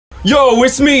Yo,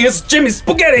 it's me, it's Jimmy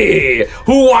Spaghetti!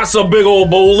 Who wants a big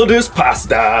old bowl of this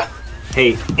pasta?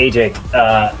 Hey, AJ,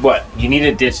 What? you need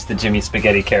to ditch the Jimmy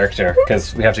Spaghetti character,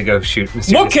 because we have to go shoot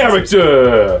Mr. What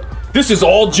character? This is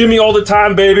all Jimmy all the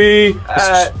time, baby.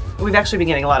 We've actually been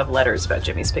getting a lot of letters about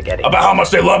Jimmy Spaghetti. About how much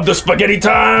they love the spaghetti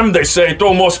time? They say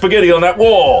throw more spaghetti on that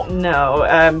wall.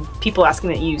 No, people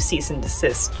asking that you cease and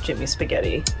desist Jimmy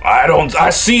Spaghetti. I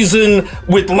season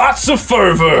with lots of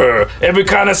fervor. Every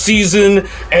kind of season,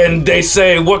 and they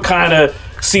say, what kind of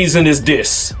season is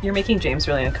this? You're making James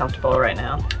really uncomfortable right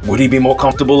now. Would he be more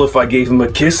comfortable if I gave him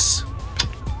a kiss?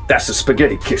 That's a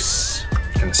spaghetti kiss.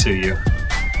 I'm gonna sue you.